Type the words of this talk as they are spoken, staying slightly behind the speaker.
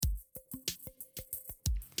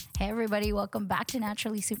Hey, everybody, welcome back to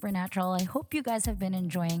Naturally Supernatural. I hope you guys have been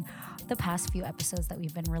enjoying the past few episodes that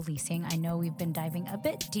we've been releasing. I know we've been diving a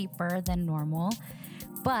bit deeper than normal,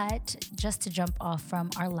 but just to jump off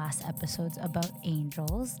from our last episodes about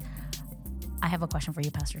angels, I have a question for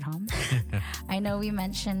you, Pastor Tom. I know we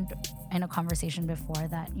mentioned in a conversation before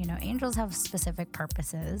that, angels have specific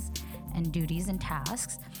purposes and duties and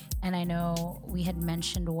tasks. And I know we had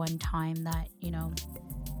mentioned one time that,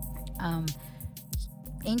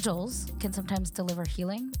 angels can sometimes deliver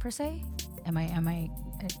healing per se. Am I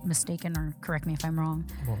mistaken, or correct me if I'm wrong?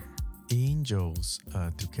 Well, angels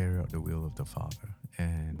are to carry out the will of the Father,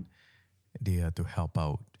 and they are to help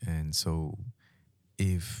out. And so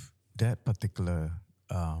if that particular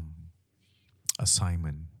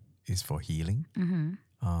assignment is for healing,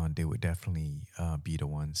 they would definitely be the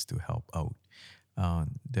ones to help out.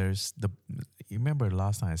 You remember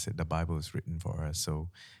last time I said the Bible is written for us, so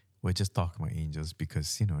we're just talking about angels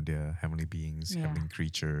because, they're heavenly beings, heavenly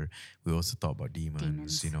creature. We also talk about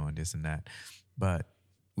demons, and this and that. But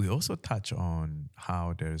we also touch on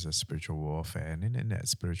how there's a spiritual warfare. And in that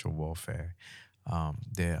spiritual warfare,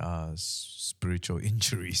 there are spiritual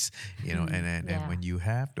injuries, and when you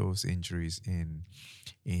have those injuries in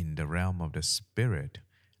the realm of the spirit,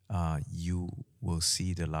 you will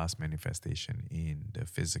see the last manifestation in the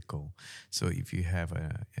physical. So if you have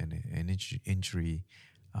an injury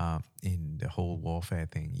in the whole warfare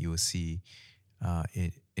thing, you will see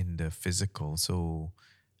it in the physical. So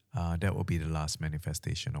that will be the last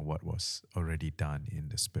manifestation of what was already done in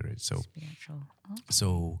the spirit. So Spiritual. Okay.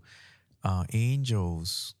 So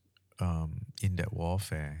angels in that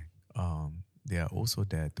warfare, they are also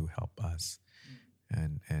there to help us,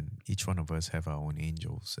 and each one of us have our own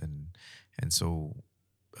angels, and so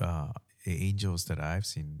the angels that I've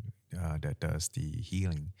seen that does the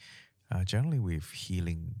healing. Generally with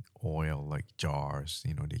healing oil, like jars,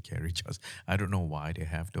 they carry jars. I don't know why they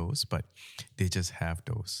have those, but they just have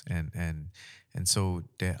those. And so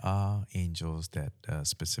there are angels that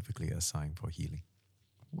specifically assigned for healing.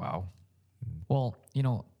 Wow. Well,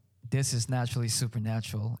 this is Naturally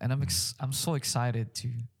Supernatural, and I'm so excited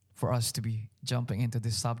for us to be jumping into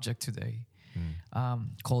this subject today,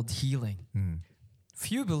 called healing.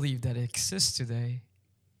 Few believe that it exists today,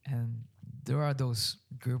 and there are those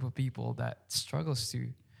group of people that struggles to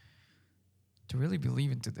really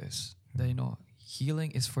believe into this. That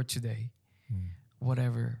healing is for today.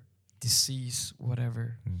 Whatever disease,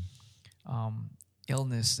 whatever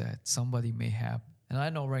illness that somebody may have. And I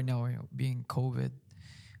know right now, being COVID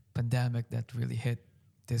pandemic that really hit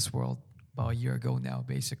this world about a year ago now,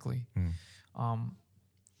 basically.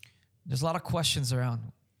 There's a lot of questions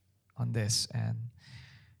around on this, and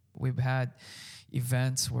we've had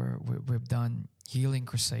events where we've done healing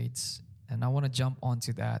crusades, and I want to jump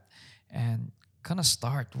onto that and kind of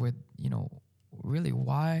start with, really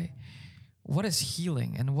what is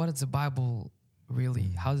healing, and what is the Bible really,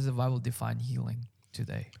 how does the Bible define healing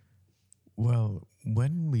today? Well,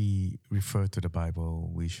 when we refer to the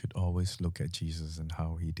Bible, we should always look at Jesus and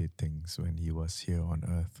how he did things when he was here on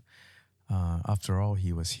earth. After all,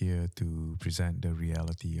 he was here to present the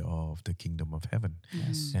reality of the kingdom of heaven.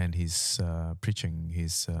 Yes. And his preaching,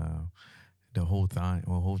 the whole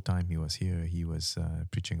time he was here, he was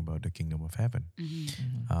preaching about the kingdom of heaven.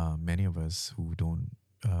 Many of us who don't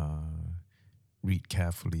read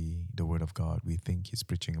carefully the word of God, we think he's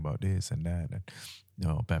preaching about this and that,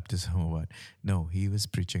 and baptism or what. No, he was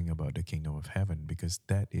preaching about the kingdom of heaven, because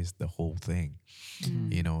that is the whole thing.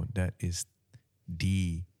 That is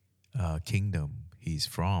the kingdom he's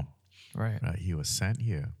from. Right. He was sent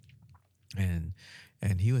here, and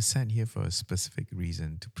he was sent here for a specific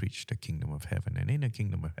reason, to preach the kingdom of heaven. And in the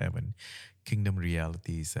kingdom of heaven, kingdom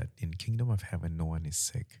reality is that in kingdom of heaven, no one is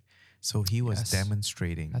sick. So he was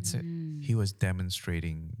demonstrating. That's it. He was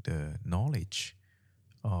demonstrating the knowledge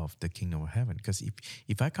of the kingdom of heaven. Because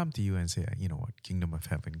if I come to you and say, kingdom of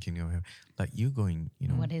heaven, like you going,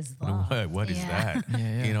 What is that? what is that?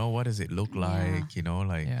 Yeah. What does it look like?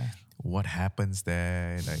 What happens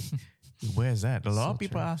there? Like, where's that? A lot of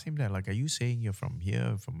people ask him that. Like, are you saying you're from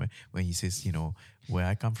here? From when he says, where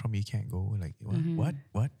I come from, you can't go. Like, what?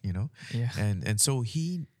 Yeah. And so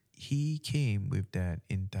he came with that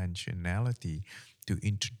intentionality to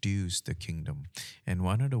introduce the kingdom. And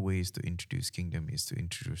one of the ways to introduce kingdom is to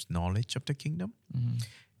introduce knowledge of the kingdom.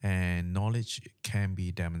 And knowledge can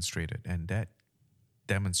be demonstrated. And that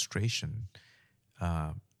demonstration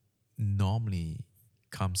normally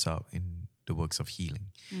comes out in the works of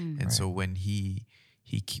healing. And so when he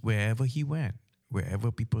wherever he went,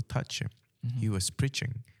 wherever people touch him, he was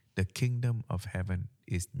preaching, the kingdom of heaven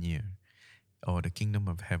is near, or the kingdom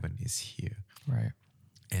of heaven is here. Right.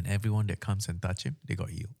 And everyone that comes and touch him, they got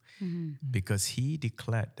healed. Because he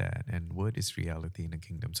declared that, and word is reality in the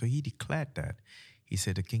kingdom. So he declared that. He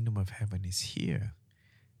said, the kingdom of heaven is here.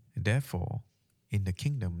 And therefore, in the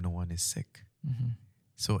kingdom, no one is sick.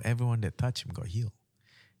 So everyone that touched him got healed.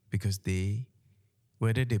 Because they,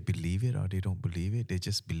 whether they believe it or they don't believe it, they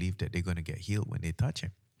just believe that they're going to get healed when they touch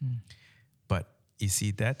him. But you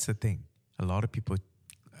see, that's the thing. A lot of people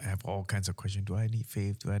have all kinds of questions. Do I need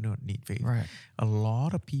faith? Do I not need faith? Right. A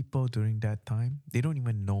lot of people during that time, they don't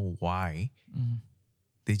even know why.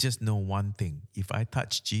 They just know one thing. If I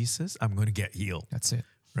touch Jesus, I'm going to get healed. That's it.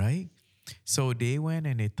 Right? So they went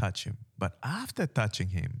and they touched him. But after touching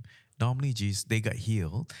him, normally they got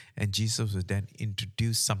healed, and Jesus would then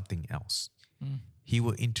introduce something else. He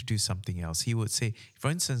would introduce something else. He would say, for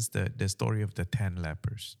instance, the story of the 10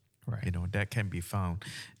 lepers. Right. You know, that can be found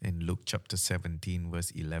in Luke chapter 17,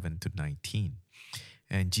 verse 11 to 19.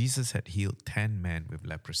 And Jesus had healed 10 men with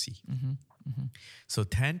leprosy. So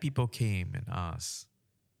 10 people came and asked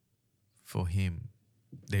for him.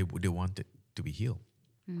 They wanted to be healed.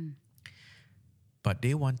 But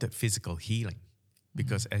they wanted physical healing.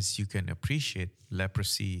 Because as you can appreciate,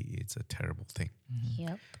 leprosy is a terrible thing.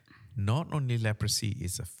 Yep. Not only leprosy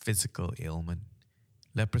is a physical ailment,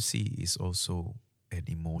 leprosy is also an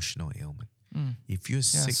emotional ailment. If you're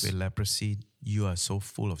sick with leprosy, you are so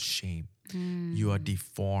full of shame. You are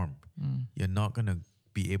deformed. You're not going to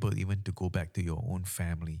be able even to go back to your own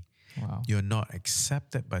family. Wow. You're not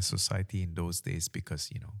accepted by society in those days because,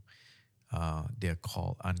 they're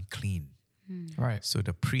called unclean. Right. So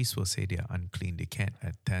the priest will say they are unclean. They can't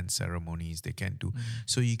attend ceremonies. They can't do.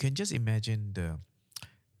 So you can just imagine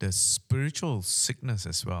the spiritual sickness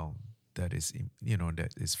as well that is,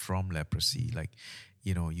 that is from leprosy. Like,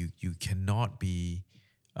 you cannot be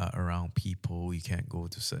around people. You can't go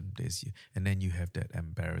to certain places. And then you have that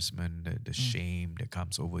embarrassment, the shame that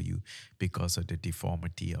comes over you because of the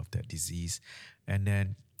deformity of that disease. And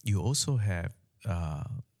then you also have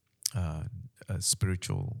a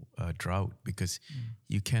spiritual drought because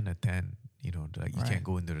you can't attend, you can't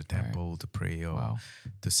go into the temple to pray or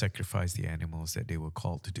to sacrifice the animals that they were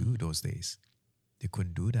called to do those days. They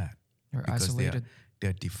couldn't do that. You're because isolated.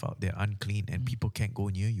 They're default, they're unclean, and people can't go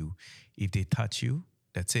near you. If they touch you,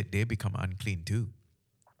 that's it. They become unclean too.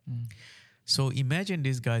 So imagine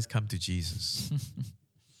these guys come to Jesus,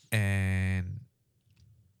 and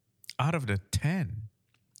out of the 10,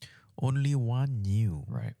 only one knew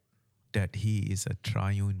that he is a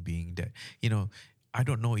triune being. That I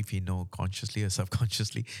don't know if he know consciously or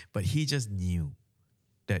subconsciously, but he just knew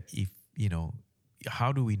that if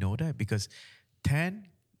how do we know that? Because 10.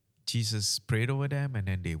 Jesus prayed over them, and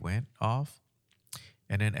then they went off.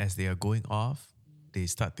 And then as they are going off, they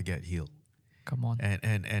start to get healed. Come on.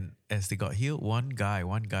 And as they got healed, one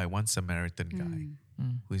Samaritan guy,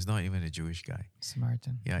 who is not even a Jewish guy.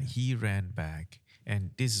 Samaritan. Yeah, he ran back.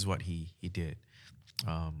 And this is what he did.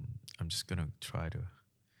 I'm just going to try to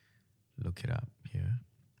look it up here.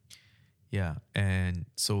 Yeah, and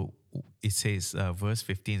so it says, verse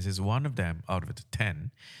 15 says, one of them out of the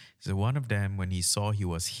 10, so one of them, when he saw he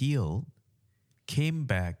was healed, came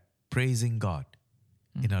back praising God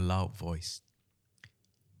in a loud voice.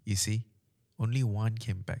 You see, only one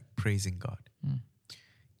came back praising God.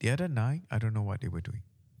 The other 9, I don't know what they were doing.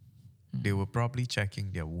 They were probably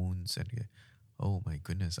checking their wounds and, oh my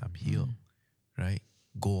goodness, I'm healed, right?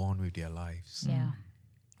 Go on with their lives. Yeah.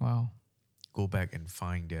 Wow. Go back and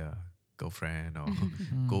find their girlfriend or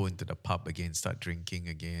go into the pub again, start drinking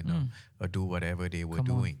again or do whatever they were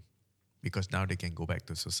doing. Because now they can go back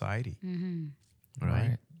to society.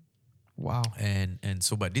 Right? Wow. And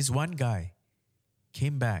so, but this one guy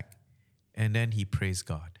came back and then he praised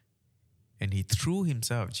God. And he threw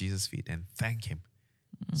himself at Jesus' feet and thanked him.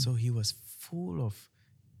 So he was full of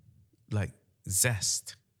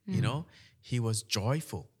zest, He was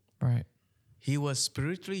joyful. Right. He was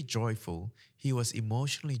spiritually joyful. He was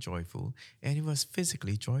emotionally joyful. And he was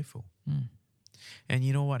physically joyful. And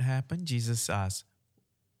you know what happened? Jesus asked,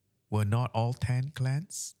 were not all 10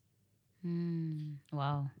 cleansed?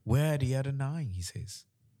 Wow. Where are the other 9, he says?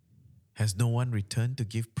 Has no one returned to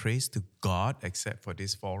give praise to God except for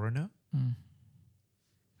this foreigner?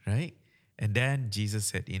 Right? And then Jesus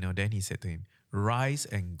said, then he said to him, rise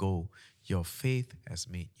and go. Your faith has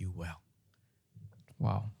made you well.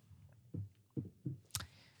 Wow.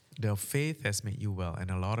 The faith has made you well. And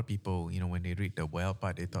a lot of people, when they read the well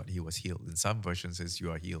part, they thought he was healed. In some versions, it says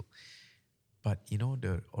you are healed. But,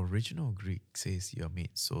 the original Greek says you're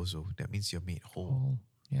made sozo. That means you're made whole.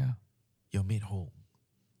 Yeah. You're made whole.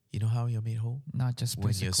 You know how you're made whole? Not just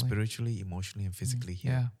physically. When you're spiritually, emotionally, and physically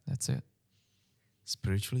healed. Yeah, that's it.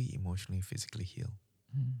 Spiritually, emotionally, physically healed.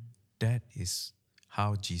 That is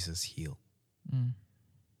how Jesus healed. Mm.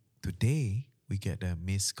 Today, we get a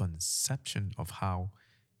misconception of how,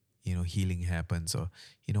 healing happens, or,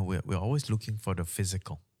 we're always looking for the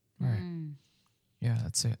physical. Right. Yeah,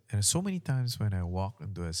 that's it. And so many times when I walk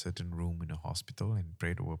into a certain room in a hospital and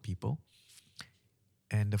prayed over people,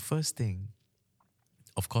 and the first thing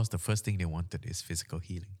they wanted is physical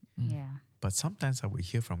healing. Yeah. But sometimes I would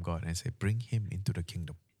hear from God and say, bring him into the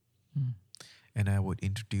kingdom. Mm. And I would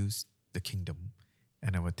introduce the kingdom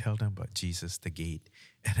and I would tell them about Jesus, the gate.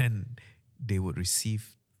 And then they would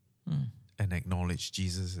receive and acknowledge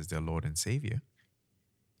Jesus as their Lord and Savior.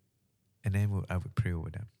 And then I would pray over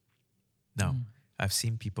them. Now, I've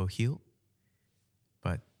seen people heal,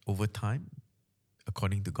 but over time,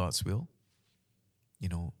 according to God's will,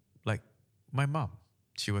 like my mom,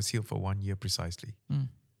 she was healed for 1 year precisely.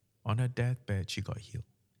 On her deathbed, she got healed.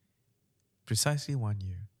 Precisely 1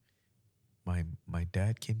 year. My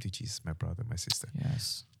dad came to Jesus, my brother, my sister.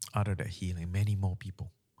 Yes. Out of that healing, many more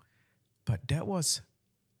people. But that was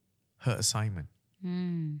her assignment.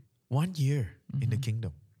 1 year in the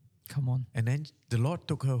kingdom. Come on. And then the Lord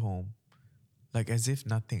took her home like as if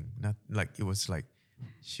nothing. It was like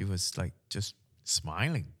she was like just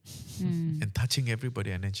smiling and touching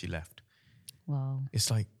everybody, and then she left. Wow. It's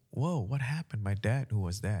like, whoa, what happened? My dad, who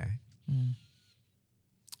was there,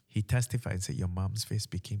 he testified and said, your mom's face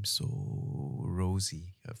became so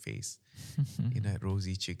rosy, her face. Had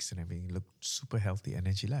rosy cheeks and everything, looked super healthy, and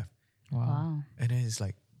then she left. Wow. And then it's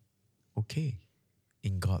like, okay,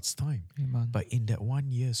 in God's time. Amen. But in that 1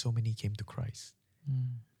 year, so many came to Christ.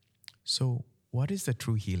 So what is the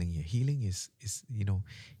true healing here? Healing is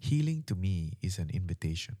healing to me is an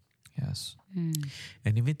invitation. Yes.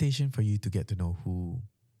 An invitation for you to get to know who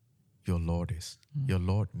your Lord is. Your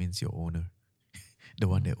Lord means your owner, the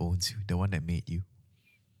one that owns you, the one that made you.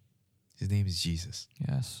 His name is Jesus.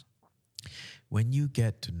 Yes. When you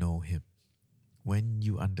get to know him, when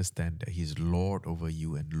you understand that he's Lord over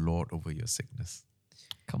you and Lord over your sickness,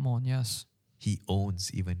 Come on. Yes. he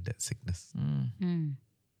owns even that sickness.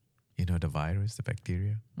 The virus, the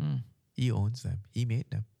bacteria, he owns them. He made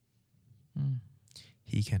them.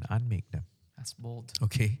 He can unmake them. That's bold.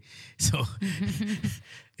 Okay, so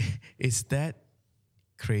it's that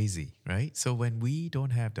crazy, right? So when we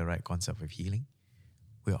don't have the right concept of healing,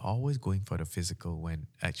 we're always going for the physical when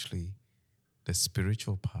actually the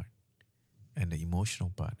spiritual part and the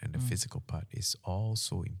emotional part and the physical part is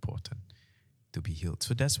also important to be healed.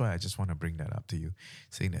 So that's why I just want to bring that up to you,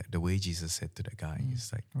 saying that the way Jesus said to the guy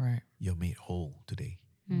is like, Right. you're made whole today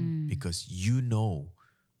because you know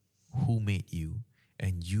who made you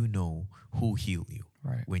and you know who healed you.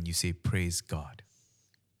 Right. When you say praise God.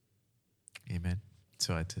 Amen.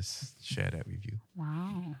 So I just share that with you.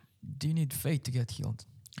 Wow. Do you need faith to get healed?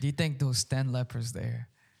 Do you think those 10 lepers there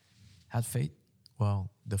had faith?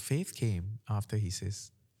 Well, the faith came after he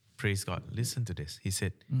says, praise God. Listen to this. He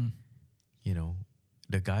said,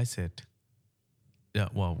 the guy said,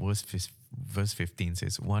 verse 15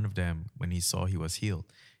 says, one of them, when he saw he was healed,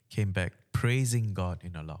 came back praising God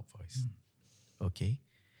in a loud voice. Okay?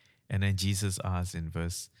 And then Jesus asked in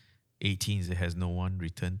verse 18, has no one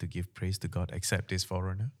returned to give praise to God except this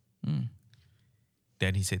foreigner?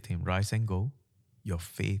 Then he said to him, rise and go. Your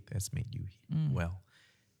faith has made you well.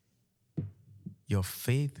 Your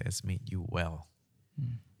faith has made you well.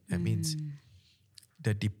 That means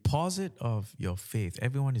the deposit of your faith,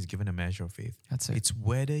 everyone is given a measure of faith. That's it. It's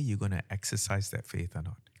whether you're going to exercise that faith or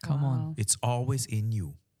not. Come on. It's always in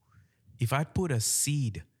you. If I put a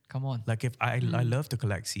seed, Come on. like if I love to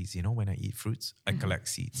collect seeds, when I eat fruits, I collect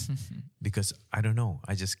seeds because I don't know,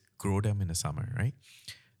 I just grow them in the summer, right?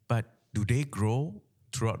 But do they grow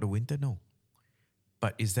throughout the winter? No.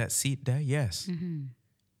 But is that seed there? Yes.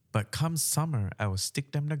 But come summer, I will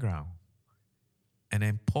stick them in the ground and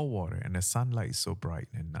then pour water, and the sunlight is so bright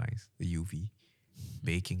and nice, the UV,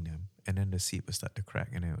 baking them, and then the seed will start to crack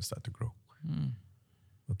and then it will start to grow.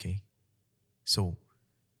 Okay? So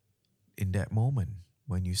in that moment,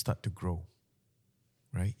 when you start to grow,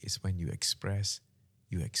 right, it's when you express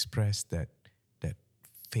that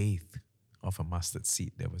faith of a mustard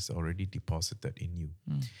seed that was already deposited in you.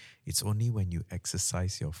 It's only when you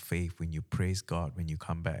exercise your faith, when you praise God, when you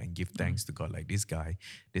come back and give thanks to God, like this guy,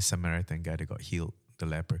 this Samaritan guy that got healed, the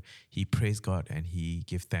leper, he praised God and he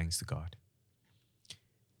gave thanks to God.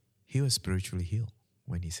 He was spiritually healed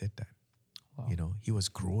when he said that. Wow. He was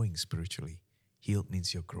growing spiritually. Healed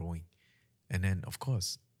means you're growing. And then, of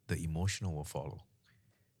course, the emotional will follow,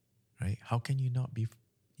 right? How can you not be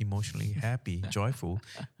emotionally happy, joyful,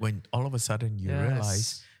 when all of a sudden you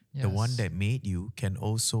realize the one that made you can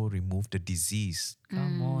also remove the disease?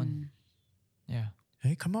 Come on. Yeah.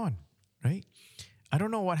 Hey, come on, right? I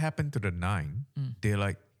don't know what happened to the 9.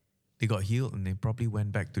 They got healed and they probably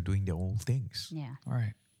went back to doing their old things. Yeah. All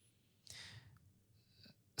right.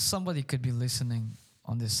 Somebody could be listening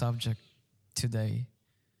on this subject today,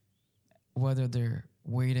 whether they're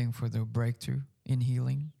waiting for their breakthrough in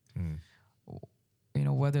healing,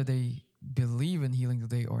 whether they believe in healing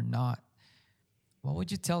today or not. What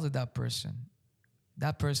would you tell to that person?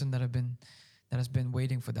 That person that has been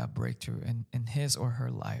waiting for that breakthrough in his or her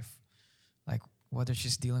life, like whether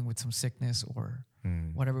she's dealing with some sickness or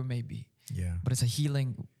whatever it may be. Yeah. But it's a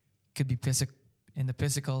healing, could be in the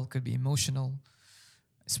physical, could be emotional,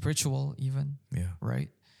 spiritual even. Yeah. Right?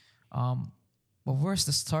 But where's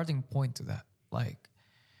the starting point to that? Like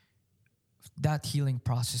that healing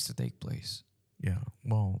process to take place? Yeah.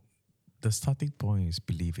 Well, the starting point is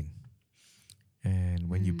believing. And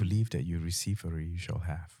when you believe that you receive already, you shall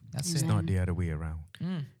have. That's It's it. not the other way around.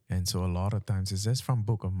 And so a lot of times, it's just from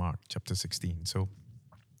book of Mark, chapter 16. So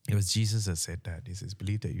it was Jesus that said that. He says,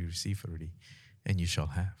 believe that you receive already and you shall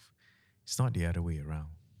have. It's not the other way around.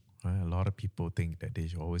 Right? A lot of people think that they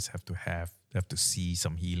always have to see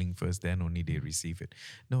some healing first, then only they receive it.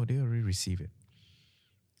 No, they already receive it.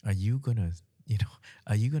 Are you gonna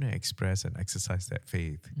express and exercise that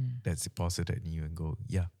faith that's deposited in you and go,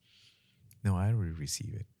 yeah, no, I already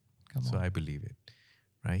receive it. So I believe it.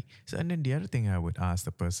 Right? So, and then the other thing I would ask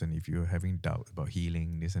the person, if you're having doubt about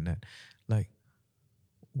healing, this and that, like,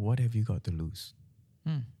 what have you got to lose?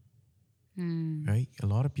 Right? A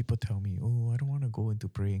lot of people tell me, oh, I don't want to go into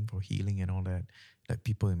praying for healing and all that. Like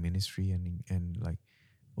people in ministry and like,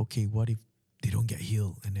 okay, what if they don't get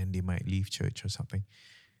healed and then they might leave church or something?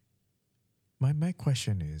 My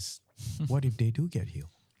question is, what if they do get healed?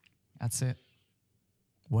 That's it.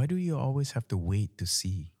 Why do you always have to wait to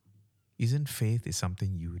see? Isn't faith is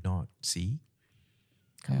something you not see?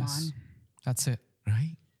 Come on. That's it.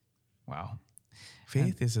 Right? Wow.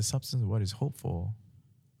 Faith is a substance of what is hoped for,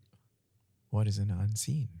 what is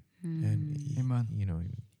unseen. And, Amen.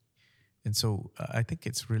 And so I think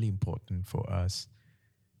it's really important for us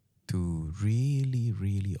to really,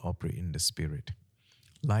 really operate in the Spirit,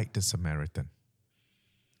 like the Samaritan.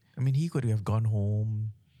 I mean, he could have gone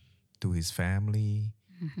home to his family.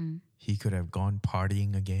 He could have gone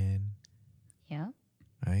partying again. Yeah.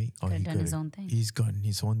 Right? Or Could he have done his own thing. He's done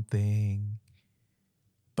his own thing.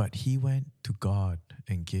 But he went to God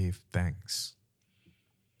and gave thanks.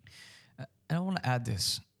 And I want to add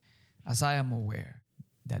this. As I am aware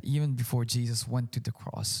that even before Jesus went to the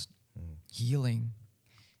cross, healing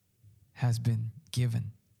has been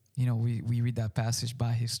given. We read that passage,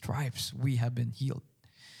 by his stripes we have been healed.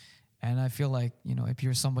 And I feel like, if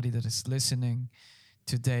you're somebody that is listening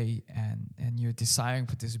today and you're desiring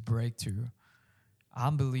for this breakthrough,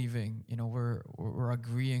 I'm believing, we're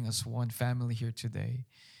agreeing as one family here today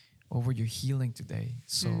over your healing today.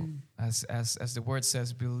 So as the word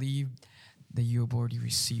says, believe that you have already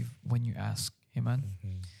received when you ask. Amen.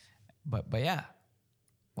 But yeah,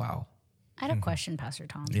 wow. I had a question, Pastor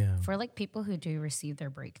Tom. Yeah. For like people who do receive their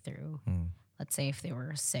breakthrough, let's say if they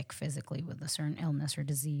were sick physically with a certain illness or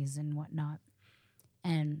disease and whatnot,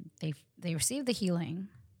 and they receive the healing,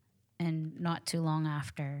 and not too long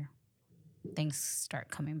after, things start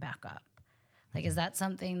coming back up. Like, is that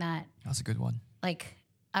something that, That's a good one. like,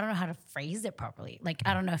 I don't know how to phrase it properly. Like,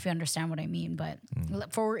 I don't know if you understand what I mean, but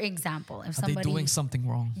for example, if Are somebody they doing something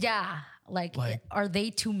wrong? yeah, like are they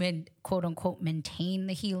to quote unquote maintain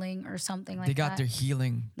the healing or something like that? They got their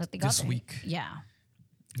healing That they got this their- week. Yeah.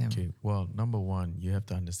 Yeah. Okay, well, number one, you have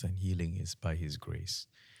to understand healing is by his grace.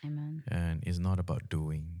 Amen. And it's not about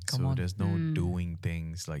doing. Come so on. there's no doing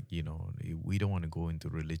things like, we don't want to go into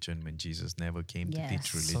religion when Jesus never came to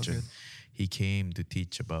teach Yes. So religion. good. He came to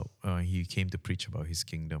he came to preach about his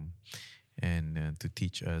kingdom and to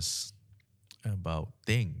teach us about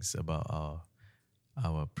things, about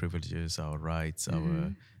our privileges, our rights,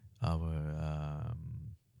 our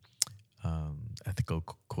ethical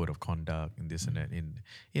code of conduct and this and that.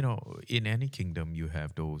 In any kingdom, you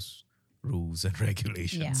have those rules and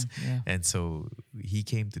regulations. Yeah. And so he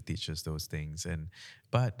came to teach us those things.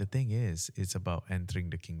 But the thing is, it's about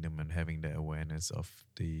entering the kingdom and having the awareness of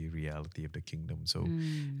the reality of the kingdom. So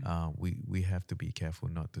we have to be careful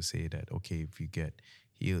not to say that, okay, if you get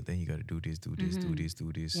healed, then you got to do this, do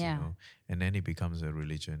this, Yeah. and then it becomes a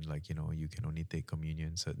religion. Like, you can only take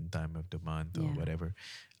communion certain time of the month or Yeah. whatever.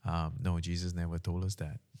 No, Jesus never told us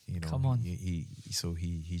that. Come on. He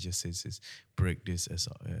just says is break this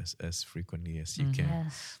as frequently as you can.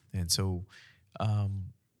 Yes. And so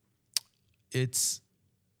it's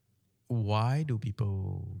why do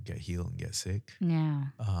people get healed and get sick? Yeah.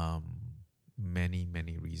 Many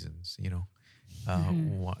reasons,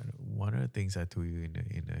 One of the things I told you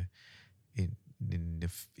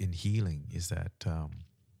in healing is that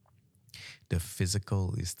the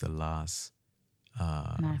physical is the last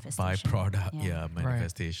Manifestation. byproduct, Yeah.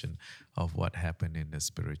 manifestation of what happened in the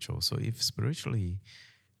spiritual. So if spiritually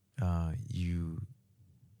you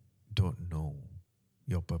don't know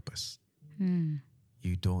your purpose,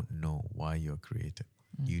 you don't know why you're created,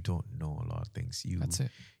 you don't know a lot of things. That's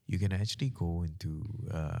it. You can actually go into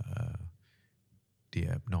the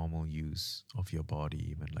abnormal use of your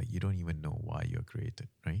body, even like you don't even know why you're created,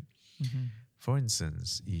 right? For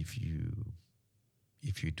instance, if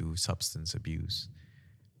you do substance abuse,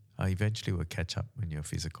 eventually will catch up in your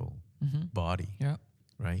physical body, Yeah.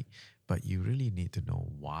 right? But you really need to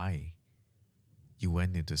know why you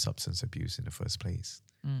went into substance abuse in the first place.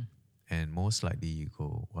 And most likely you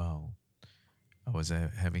go, wow, I was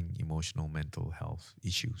having emotional mental health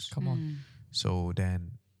issues. Come on. So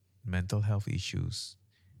then mental health issues,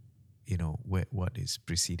 what is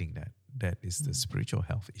preceding that? That is the spiritual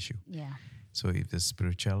health issue. Yeah. So if the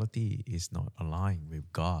spirituality is not aligned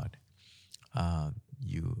with God,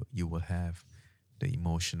 you will have the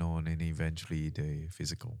emotional and then eventually the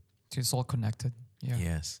physical. So it's all connected. Yeah.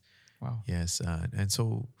 Yes. Wow. Yes. And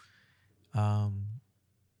so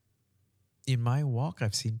in my walk,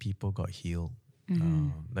 I've seen people got healed.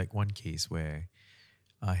 Like one case where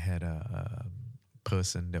I had a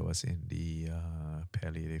person that was in the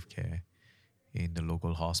palliative care in the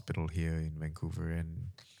local hospital here in Vancouver.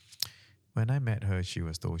 And when I met her, she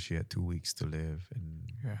was told she had 2 weeks to live.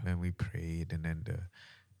 And we prayed, and then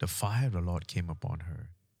the fire of the Lord came upon her.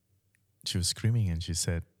 She was screaming, and she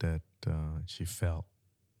said that she felt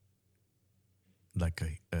like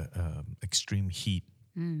a extreme heat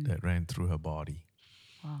that ran through her body.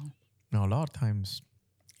 Wow. Now, a lot of times,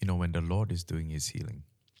 when the Lord is doing His healing,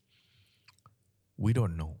 we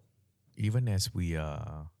don't know. Even as we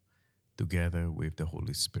are together with the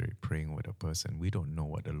Holy Spirit praying with a person, we don't know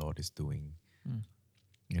what the Lord is doing.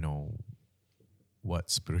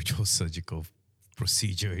 What spiritual surgical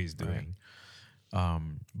procedure He's doing.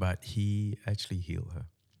 But He actually healed her.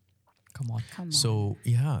 Come on. So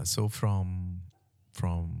from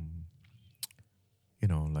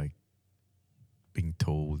like being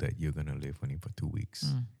told that you're gonna live only for 2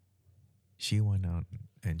 weeks, she went out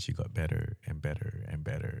and she got better and better and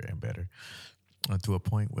better and better, to a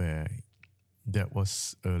point where that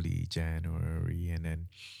was early January, and then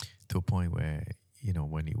to a point where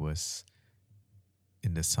when it was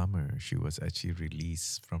in the summer, she was actually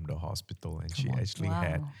released from the hospital, and she actually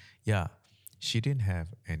had she didn't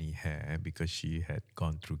have any hair because she had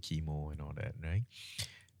gone through chemo and all that, right?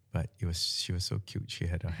 But she was so cute. She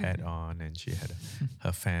had a hat on, and she had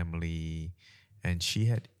her family, and she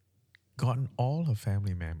had gotten all her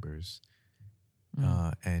family members,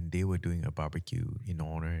 and they were doing a barbecue in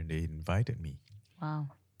honor, and they invited me. Wow.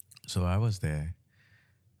 So I was there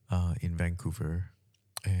in Vancouver,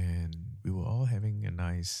 and we were all having a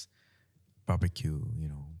nice barbecue,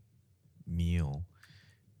 meal.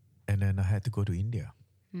 And then I had to go to India.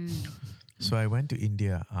 So I went to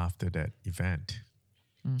India after that event.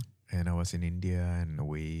 And I was in India and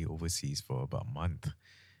away overseas for about a month.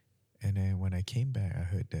 And then when I came back, I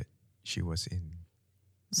heard that she was in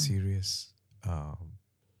serious,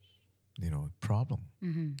 problem.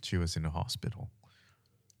 She was in the hospital,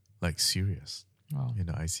 like serious, Wow. in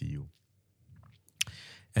the ICU.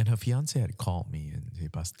 And her fiance had called me and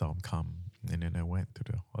said, Pastor Tom, come. And then I went to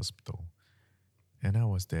the hospital, and I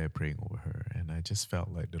was there praying over her, and I just felt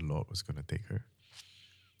like the Lord was going to take her.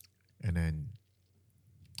 And then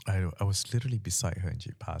I was literally beside her, and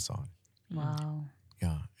she passed on. Wow.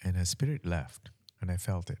 Yeah, and her spirit left, and I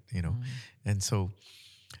felt it, And so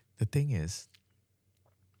the thing is,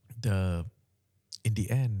 in the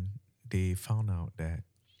end, they found out that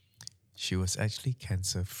she was actually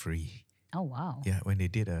cancer-free. Oh, wow. Yeah, when they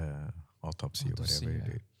did a autopsy or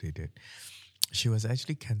whatever they did, she was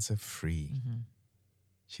actually cancer-free.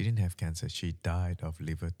 She didn't have cancer. She died of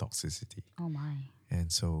liver toxicity. Oh, my.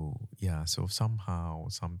 And so, so somehow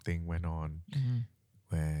something went on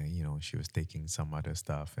where, she was taking some other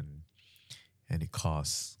stuff and it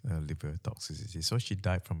caused liver toxicity. So she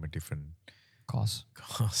died from a different Cause.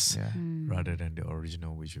 Yeah. rather than the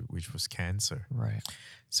original, which was cancer. Right.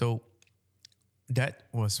 So that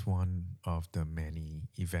was one of the many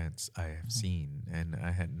events I have seen. And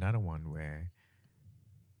I had another one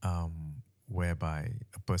whereby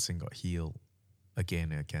a person got healed,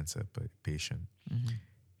 again, a cancer patient.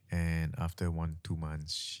 And after 1-2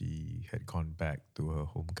 months, she had gone back to her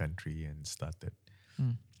home country and started,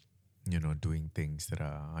 doing things that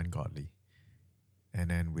are ungodly. And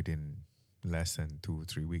then within less than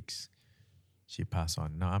 2-3 weeks, she passed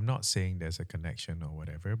on. Now, I'm not saying there's a connection or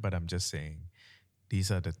whatever, but I'm just saying these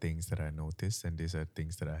are the things that I noticed and these are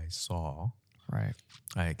things that I saw, Right.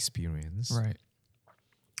 I experienced. Right.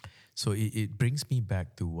 So it brings me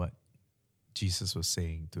back to what Jesus was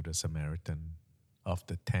saying to the Samaritan. Of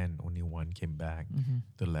the 10, only one came back.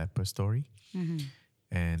 The leper story.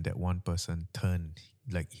 And that one person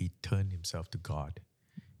he turned himself to God.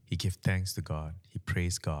 He gave thanks to God. He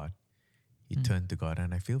praised God. He turned to God.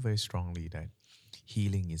 And I feel very strongly that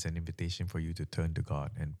healing is an invitation for you to turn to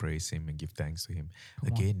God and praise Him and give thanks to Him.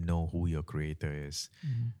 Again, know who your Creator is.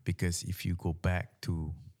 Because if you go back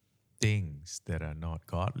to things that are not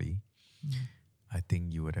godly, I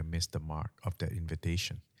think you would have missed the mark of that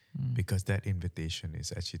invitation. Because that invitation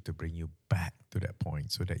is actually to bring you back to that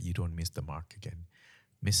point so that you don't miss the mark again.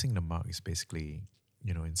 Missing the mark is basically,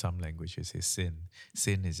 in some languages, is sin.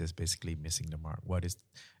 Sin is just basically missing the mark. What is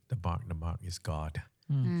the mark? The mark is God.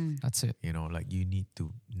 That's it. You need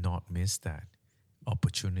to not miss that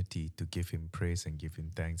opportunity to give Him praise and give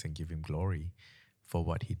Him thanks and give Him glory for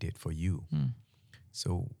what He did for you.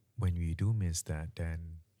 So when we do miss that,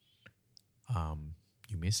 then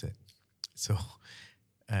you miss it. So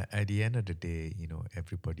at the end of the day,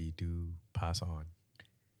 everybody do pass on.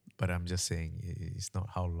 But I'm just saying it's not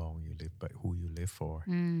how long you live, but who you live for.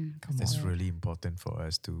 It's really important for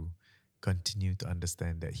us to continue to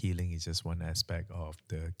understand that healing is just one aspect of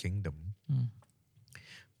the kingdom.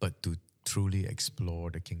 But to truly explore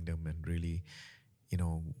the kingdom and really,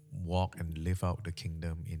 walk and live out the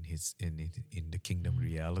kingdom in the kingdom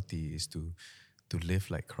reality is to live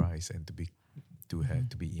like Christ and to be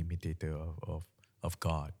imitator of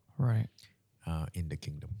God, right, in the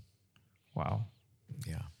kingdom. Wow.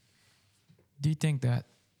 Yeah. Do you think that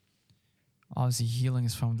obviously healing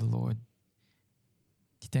is from the Lord?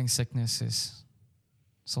 Do you think sickness is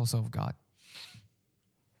also of God?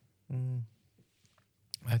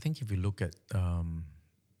 I think if you look at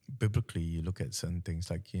biblically, you look at certain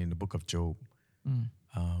things like in the book of Job.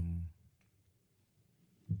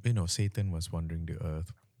 Satan was wandering the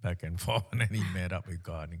earth back and forth, and then he met up with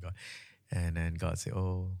God, and then God said,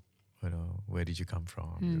 "Oh, where did you come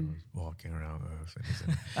from?" You were walking around earth,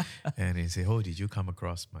 and he said, "Oh, did you come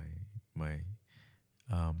across my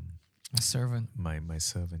servant, my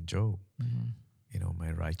servant Job?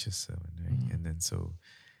 My righteous servant, right?" And then so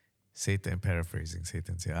Satan, paraphrasing,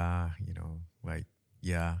 Satan said,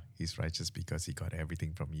 he's righteous because he got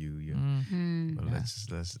everything from you. Well,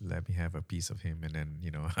 let me have a piece of him, and then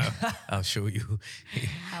I'll show you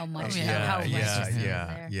how much.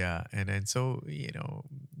 Yeah. And then so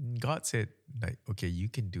God said, like, okay, you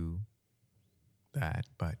can do that,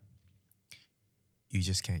 but you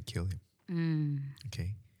just can't kill him.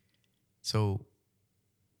 Okay, so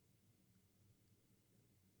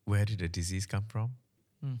where did the disease come from?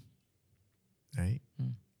 Right?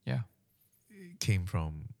 Yeah. It came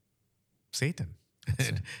from Satan.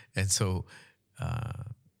 And so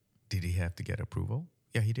did he have to get approval?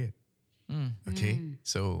 Yeah, he did. Okay.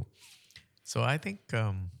 So I think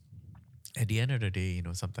at the end of the day,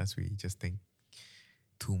 sometimes we just think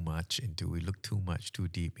we look too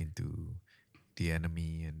deep into the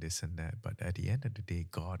enemy and this and that. But at the end of the day,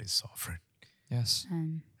 God is sovereign. Yes.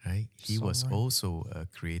 Right? He was also a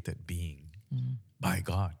created being by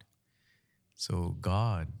God. So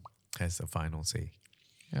God has the final say.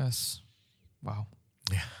 Yes. Wow.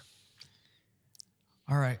 Yeah.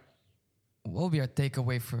 All right. What will be our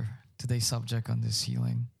takeaway for today's subject on this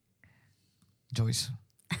healing? Joyce?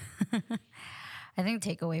 I think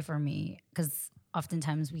takeaway for me, because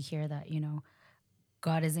oftentimes we hear that,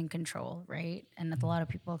 God is in control, right? And a lot of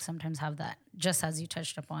people sometimes have that, just as you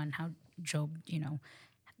touched upon how Job,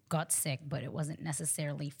 got sick, but it wasn't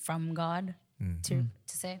necessarily from God to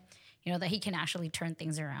say, that he can actually turn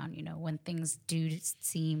things around, when things do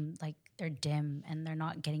seem like they're dim and they're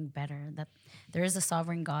not getting better, that there is a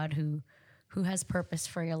sovereign God who has purpose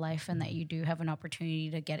for your life, and that you do have an opportunity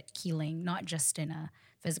to get healing, not just in a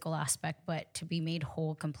physical aspect, but to be made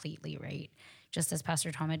whole completely, right? Just as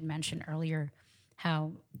Pastor Tom had mentioned earlier,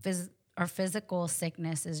 how our physical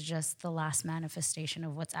sickness is just the last manifestation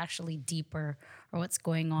of what's actually deeper or what's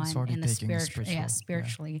going on in the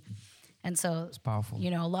spiritually. Yeah. And so it's powerful.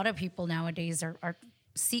 A lot of people nowadays are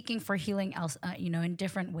seeking for healing else, in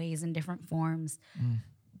different ways, in different forms.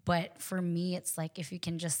 But for me, it's like, if you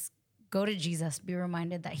can just go to Jesus, be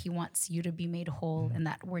reminded that he wants you to be made whole. And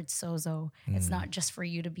that word sozo, it's not just for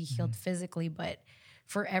you to be healed physically, but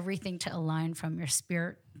for everything to align from your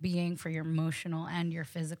spirit being, for your emotional and your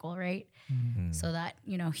physical, right? So that,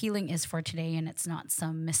 healing is for today, and it's not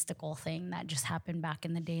some mystical thing that just happened back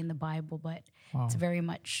in the day in the Bible, but it's very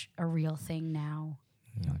much a real thing now.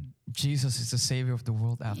 Jesus is the Savior of the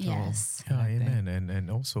world after Yes. all. Yeah, And I think amen. And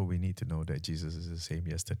also we need to know that Jesus is the same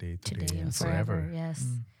yesterday, today, Today and and forever. forever. Yes.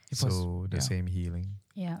 it was- So the yeah, same healing,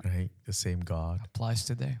 Yeah. right? The same God, applies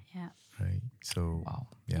today. Yeah. right? So Wow.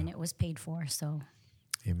 yeah, And it was paid for. So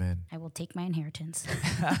amen. I will take my inheritance.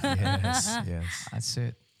 Yes, yes. That's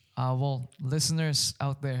it. Well, listeners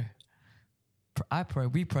out there,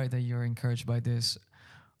 we pray that you're encouraged by this.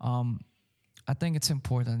 I think it's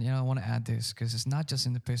important. I want to add this because it's not just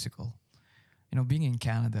in the physical. Being in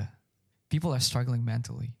Canada, people are struggling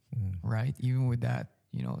mentally, right? Even with that,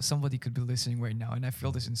 somebody could be listening right now, and I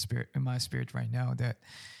feel this in my spirit right now that,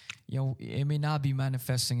 it may not be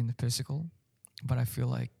manifesting in the physical, but I feel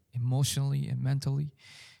like emotionally and mentally,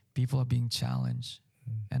 people are being challenged,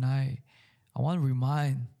 and I want to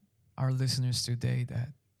remind our listeners today that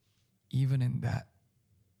even in that,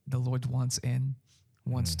 the Lord wants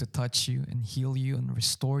to touch you and heal you and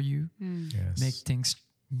restore you, Yes. make things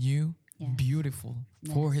new, Yes. beautiful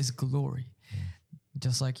for Yes. His glory.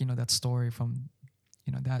 Just like that story from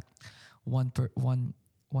that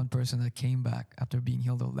one person that came back after being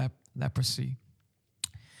healed of leprosy.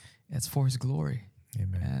 It's for His glory.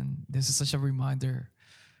 Amen. And this is such a reminder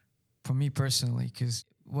for me personally, because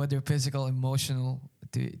whether physical, emotional,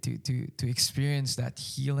 to experience that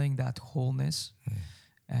healing, that wholeness,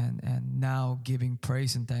 and now giving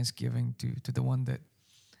praise and thanksgiving to the one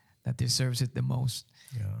that deserves it the most.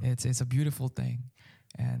 Yeah. It's a beautiful thing.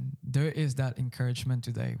 And there is that encouragement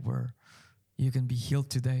today where you can be healed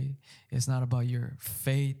today. It's not about your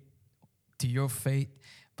faith,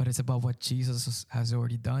 but it's about what Jesus has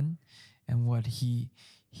already done and what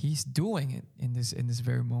He's doing in this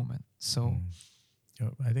very moment. So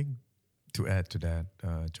I think to add to that,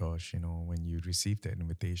 Josh, when you receive that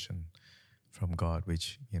invitation from God,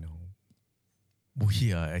 which,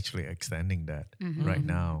 we are actually extending that right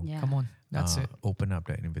now. Yeah. come on, that's it. Open up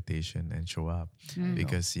that invitation and show up.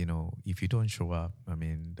 Because, if you don't show up,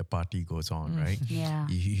 the party goes on, right? Yeah.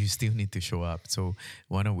 You still need to show up. So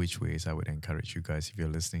one of which ways I would encourage you guys, if you're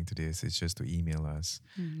listening to this, is just to email us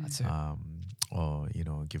That's it. or,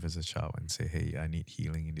 give us a shout and say, hey, I need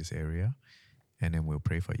healing in this area. And then we'll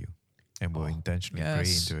pray for you. And we'll intentionally pray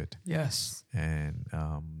yes. into it. Yes. And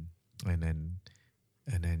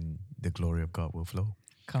then the glory of God will flow.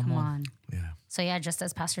 Come on. Yeah. So yeah, just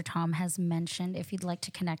as Pastor Tom has mentioned, if you'd like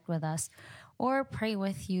to connect with us or pray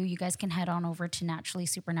with you, you guys can head on over to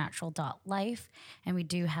naturallysupernatural.life, and we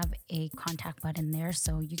do have a contact button there,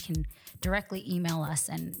 so you can directly email us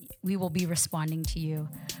and we will be responding to you.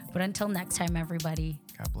 But until next time, everybody,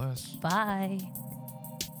 God bless. bye.